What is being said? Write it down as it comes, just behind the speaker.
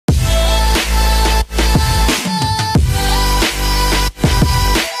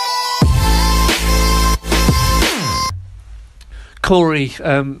Kory,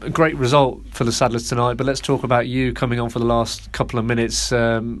 a great result for the Saddlers tonight, but let's talk about you coming on for the last couple of minutes.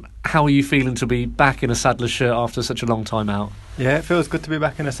 How are you feeling to be back in a Saddlers shirt after such a long time out? Yeah, it feels good to be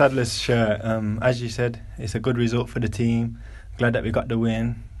back in a Saddlers shirt. As you said, it's a good result for the team. Glad that we got the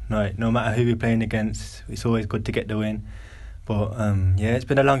win. Like, no matter who we're playing against, it's always good to get the win. But yeah, it's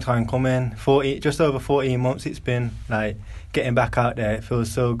been a long time coming. Just over 14 months it's been. Like, getting back out there, it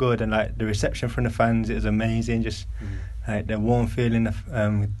feels so good, and like the reception from the fans is amazing. Just like the warm feeling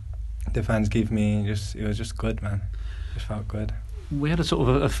the fans give me, it was just good, man. Just felt good. We had a sort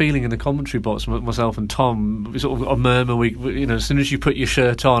of a feeling in the commentary box, myself and Tom, sort of a murmur. We as soon as you put your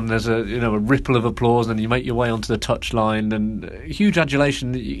shirt on, there's a ripple of applause, and you make your way onto the touchline, and huge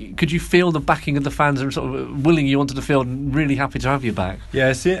adulation. Could you feel the backing of the fans and sort of willing you onto the field, and really happy to have you back? Yeah,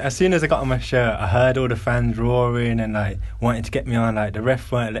 as soon as I got on my shirt, I heard all the fans roaring and like wanting to get me on. Like the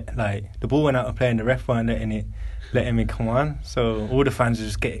ref weren't the ball went out of play, and the ref weren't letting me come on. So all the fans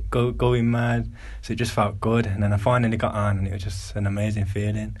just going mad. So it just felt good, and then I finally got on, and it was just an amazing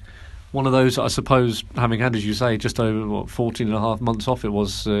feeling. One of those, I suppose, having had, as you say, just over 14 and a half months off it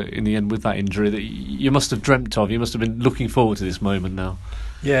was in the end with that injury, that you must have dreamt of. You must have been looking forward to this moment now.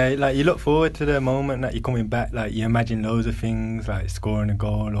 Yeah, like you look forward to the moment that you're coming back. Like you imagine loads of things, like scoring a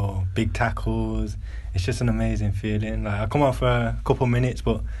goal or big tackles. It's just an amazing feeling. Like I come on for a couple of minutes,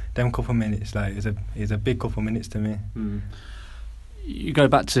 but them couple of minutes, like it's a big couple of minutes to me. You go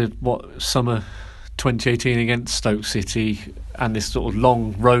back to summer 2018 against Stoke City, and this sort of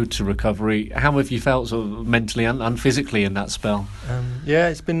long road to recovery. How have you felt sort of mentally and physically in that spell? Yeah,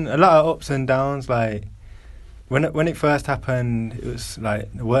 it's been a lot of ups and downs. Like when it first happened, it was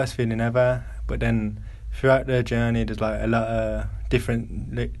like the worst feeling ever. But then throughout the journey, there's like a lot of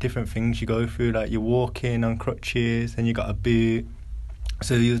different things you go through. Like you're walking on crutches, and you got a boot.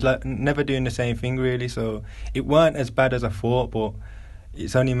 So you was like never doing the same thing really. So it weren't as bad as I thought, but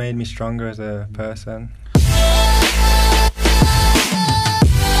it's only made me stronger as a person.